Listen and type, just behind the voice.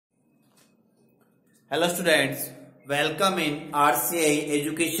Hello students, welcome in Rci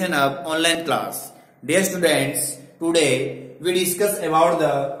Education Hub online class. Dear students, today we discuss about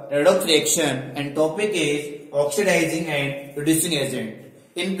the redox reaction and topic is oxidizing and reducing agent.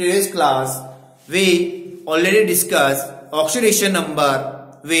 In previous class, we already discussed oxidation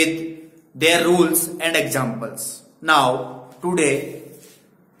number with their rules and examples. Now, today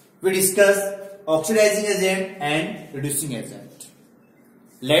we discuss oxidizing agent and reducing agent.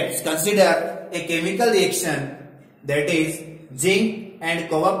 Let's consider a chemical reaction that is zinc and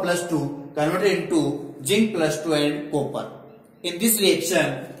copper plus 2 converted into zinc plus 2 and copper. In this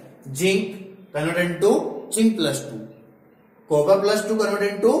reaction, zinc converted into zinc plus 2, copper plus 2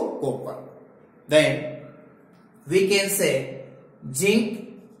 converted into copper. Then we can say zinc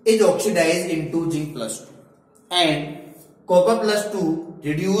is oxidized into zinc plus 2 and copper plus 2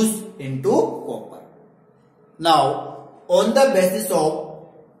 reduced into copper. Now, on the basis of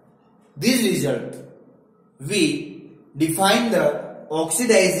this result, we define the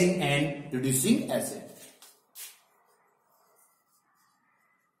oxidizing and reducing agent.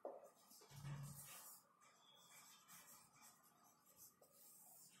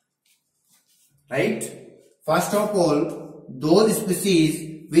 Right? First of all, those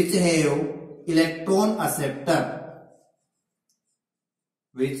species which have electron acceptor,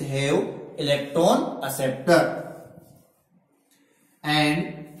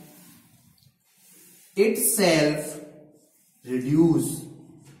 and itself reduce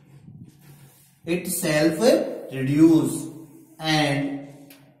and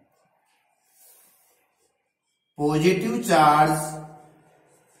positive charge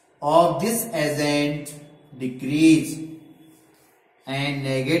of this agent decrease and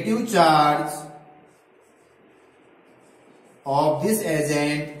negative charge of this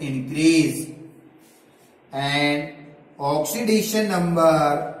agent increase and oxidation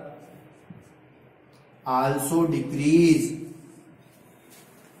number also decrease.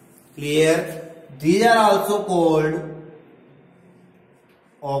 Clear? These are also called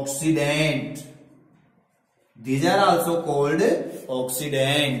oxidant.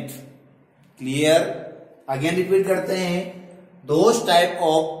 Clear? Again repeat करते हैं. Those type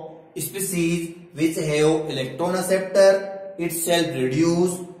of species which have electron acceptor, itself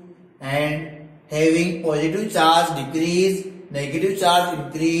reduce and having positive charge decrease, negative charge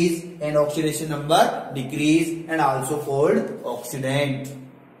increase and oxidation number decrease and also called oxidant.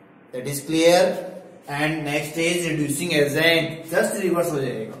 That is clear. And next is reducing agent. Just reverse हो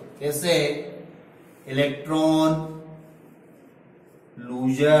जाएगा. कैसे? Electron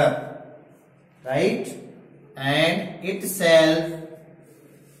loser, right? And itself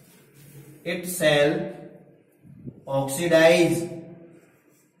oxidized.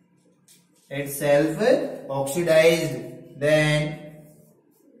 Then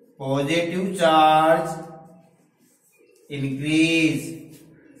positive charge increase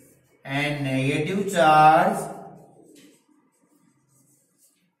and negative charge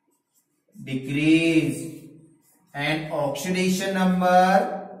decrease and oxidation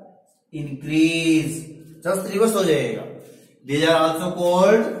number increase. Just reverse हो जाएगा. These are also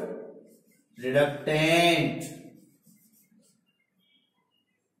called reductant.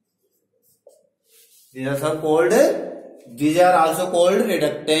 These are also called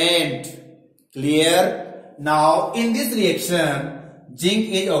reductant. Clear? Now, in this reaction, zinc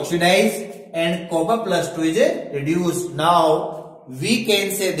is oxidized and copper plus 2 is reduced. Now, we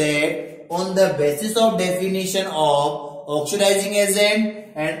can say that on the basis of definition of oxidizing agent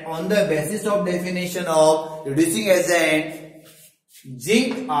and on the basis of definition of reducing agent,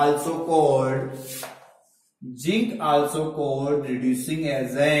 zinc also called reducing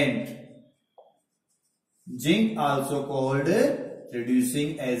agent.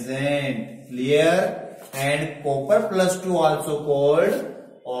 Clear? And copper plus 2 also called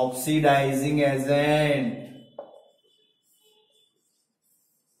oxidizing agent.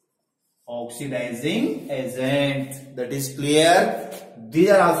 That is clear. These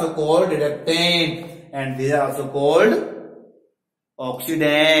are also called reductant and these are also called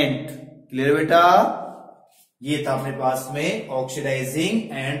oxidant. Clear बेटा? ये था अपने पास में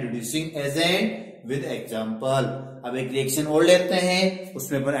oxidising and reducing agent with example. अब एक reaction और लेते हैं,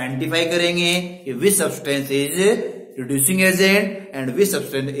 उसमें अपन आइडेंटिफाई करेंगे कि which substance is reducing agent and which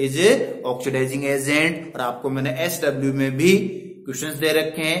substance is oxidising agent. और आपको मैंने SW में भी क्वेश्चंस दे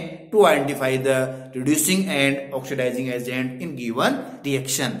रखे हैं to identify the reducing and oxidising agent in given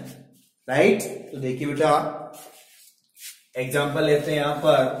reaction. Right? तो देखिए बेटा, एग्जांपल लेते हैं यहां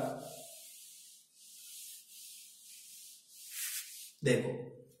पर. देखो,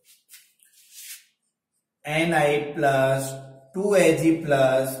 Ni plus 2Ag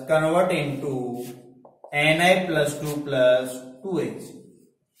plus convert into Ni plus 2 plus 2Ag.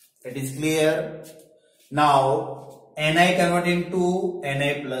 It is clear. Now Ni convert into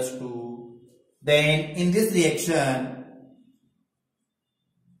Na plus 2. Then in this reaction,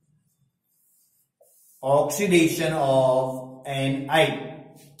 oxidation of Ni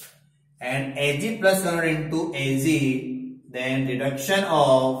and Ag plus convert into Ag, then reduction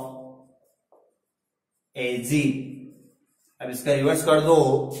of Ag. अब इसका reverse कर दो.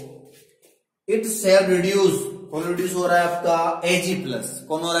 It self reduce. कौन reduce हो रहा है आपका? Ag plus.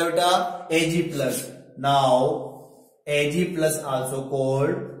 कौन हो रहा है बेटा? Ag plus. Now Ag plus also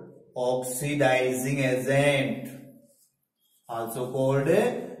called oxidising agent. Also called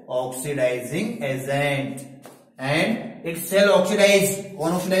oxidising agent. And it self oxidise.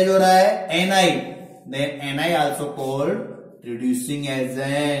 कौन ऑक्सीडाइज हो रहा है? Ni. Then Ni also called reducing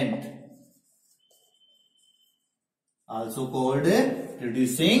agent. Also called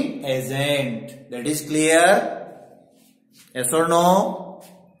reducing agent. That is clear? Yes or no?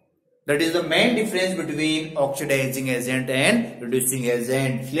 That is the main difference between oxidizing agent and reducing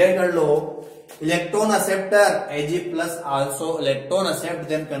agent. Clear कर लो. Electron acceptor Ag plus also electron accept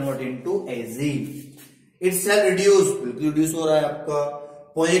then convert into Ag. Itself reduce. बिल्कुल reduce हो रहा है आपका.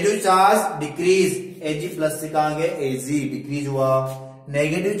 Positive charge decrease. Ag plus से कहाँ गए? Ag decrease हुआ.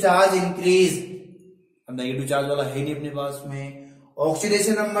 Negative charge increase. Negative charge वाला है नहीं अपने पास में.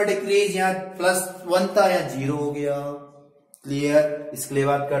 Oxidation number decrease. यहाँ +1 था, यहाँ 0 हो गया. क्लियर. इसके लिए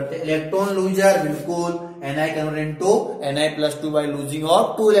बात करते हैं. Electron loser. बिल्कुल. Ni convert into Na plus 2 by losing of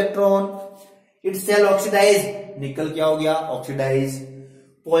 2 electron. It cell oxidise. निकल क्या हो गया? ऑक्सीडाइज.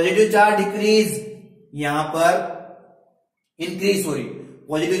 Positive charge decrease. यहां पर increase. Sorry,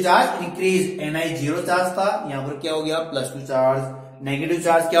 positive charge increase. Ni 0 charge था, यहां पर क्या हो गया? +2 चार्ज. नेगेटिव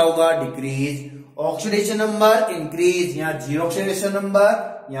चार्ज क्या होगा? डिक्रीज. Oxidation number increase. यहां 0 ऑक्सीडेशन नंबर,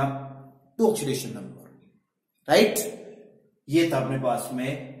 यहां 2 ऑक्सीडेशन नंबर. राइट. ये था अपने पास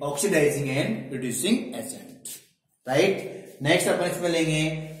में oxidising and reducing agent. Right. Next अपन इसमें लेंगे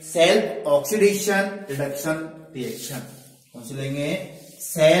सेल्फ ऑक्सीडेशन रिडक्शन रिएक्शन. कौन सी लेंगे?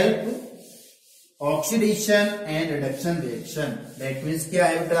 Self oxidation and reduction reaction. That means क्या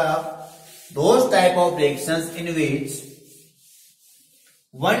है बेटा? Those type of reactions in which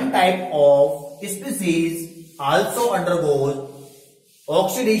one type of species also undergoes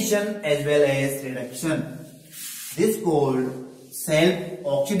oxidation as well as reduction. This called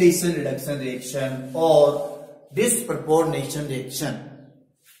self-oxidation reduction reaction or disproportionation reaction.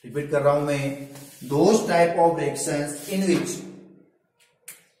 Repeat कर रहा हूं मैं. Those type of reactions in which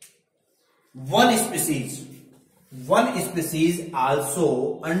one species also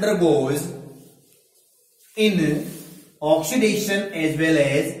undergoes in oxidation as well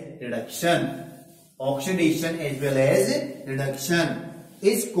as reduction. Oxidation as well as reduction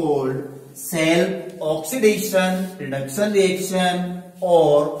is called self-oxidation reduction reaction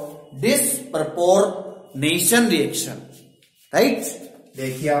or disproportionation reaction. Right?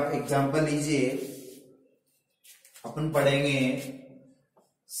 देखिए आप example लीजिए. अपन पढ़ेंगे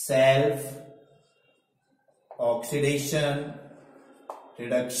self oxidation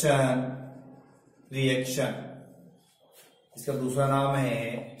reduction reaction. इसका दूसरा नाम है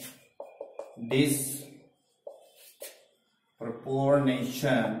disproportionation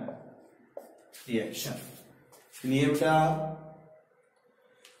reaction. Clear बेटा?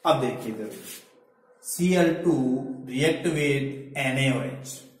 अब देखिए इधर. Cl2 react with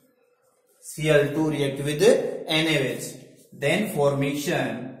NaOH. Cl2 react with NaOH. Then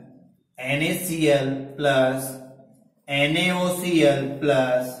formation NaCl plus NaOCl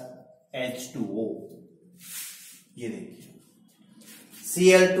plus H2O. ये देखिए.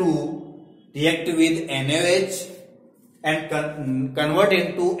 Cl2 react with NaOH and convert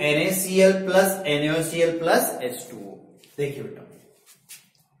into NaCl plus NaOCl plus H2O. देखिए बेटा.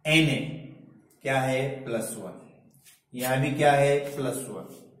 Na क्या है? +1. यहां भी क्या है? +1.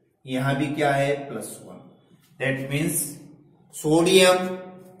 यहां भी क्या है? +1. That means sodium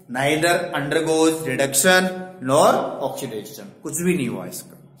neither undergoes reduction nor oxidation. कुछ भी नहीं हुआ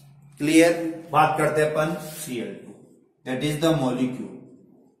इसका. क्लियर. बात करते हैं अपन Cl2. That is the molecule.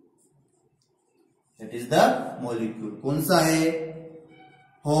 That is the molecule. कौन सा है?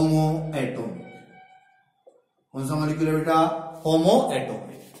 होमोएटॉमिक. कौन सा molecule है बेटा?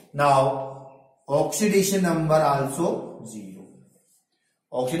 होमोएटॉमिक. Now oxidation number also 0.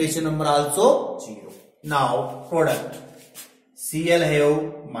 Oxidation number also 0. Now product. Cl have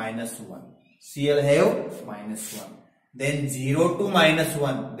 -1. Cl have -1. Then 0 to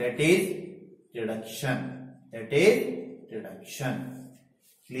 -1. That is reduction. That is reduction.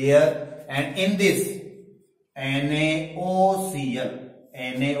 Clear? And in this NaOCl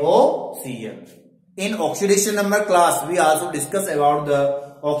In oxidation number class, we also discuss about the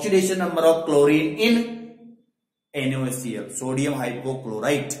oxidation number of chlorine in NaOCl, sodium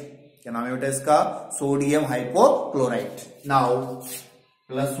hypochlorite. क्या नाम है बेटा इसका? Sodium hypochlorite. Now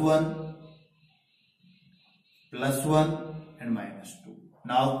 +1 and -2.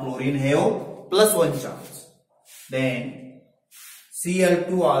 Now chlorine have +1 charge. Then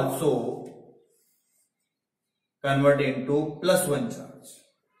Cl2 also convert into +1 charge.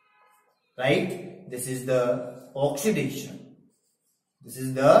 Right? This is the oxidation.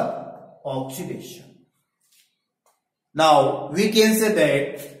 Now we can say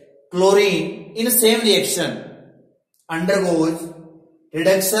that chlorine in the same reaction undergoes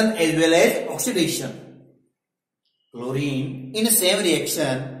reduction as well as oxidation. Chlorine in the same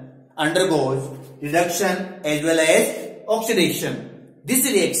reaction undergoes reduction as well as oxidation. This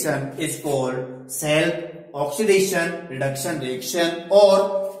reaction is called self-oxidation reduction reaction or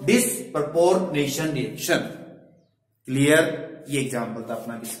disproportionation reaction. Clear? ये example था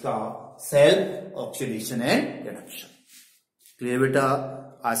अपना किसका? Self oxidation and reduction. Clear बेटा?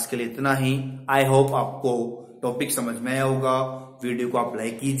 आज के लिए इतना ही. I hope आपको टॉपिक समझ में आया होगा. वीडियो को आप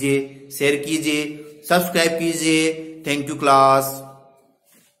लाइक कीजिए, शेयर कीजिए, सब्सक्राइब कीजिए. Thank you class.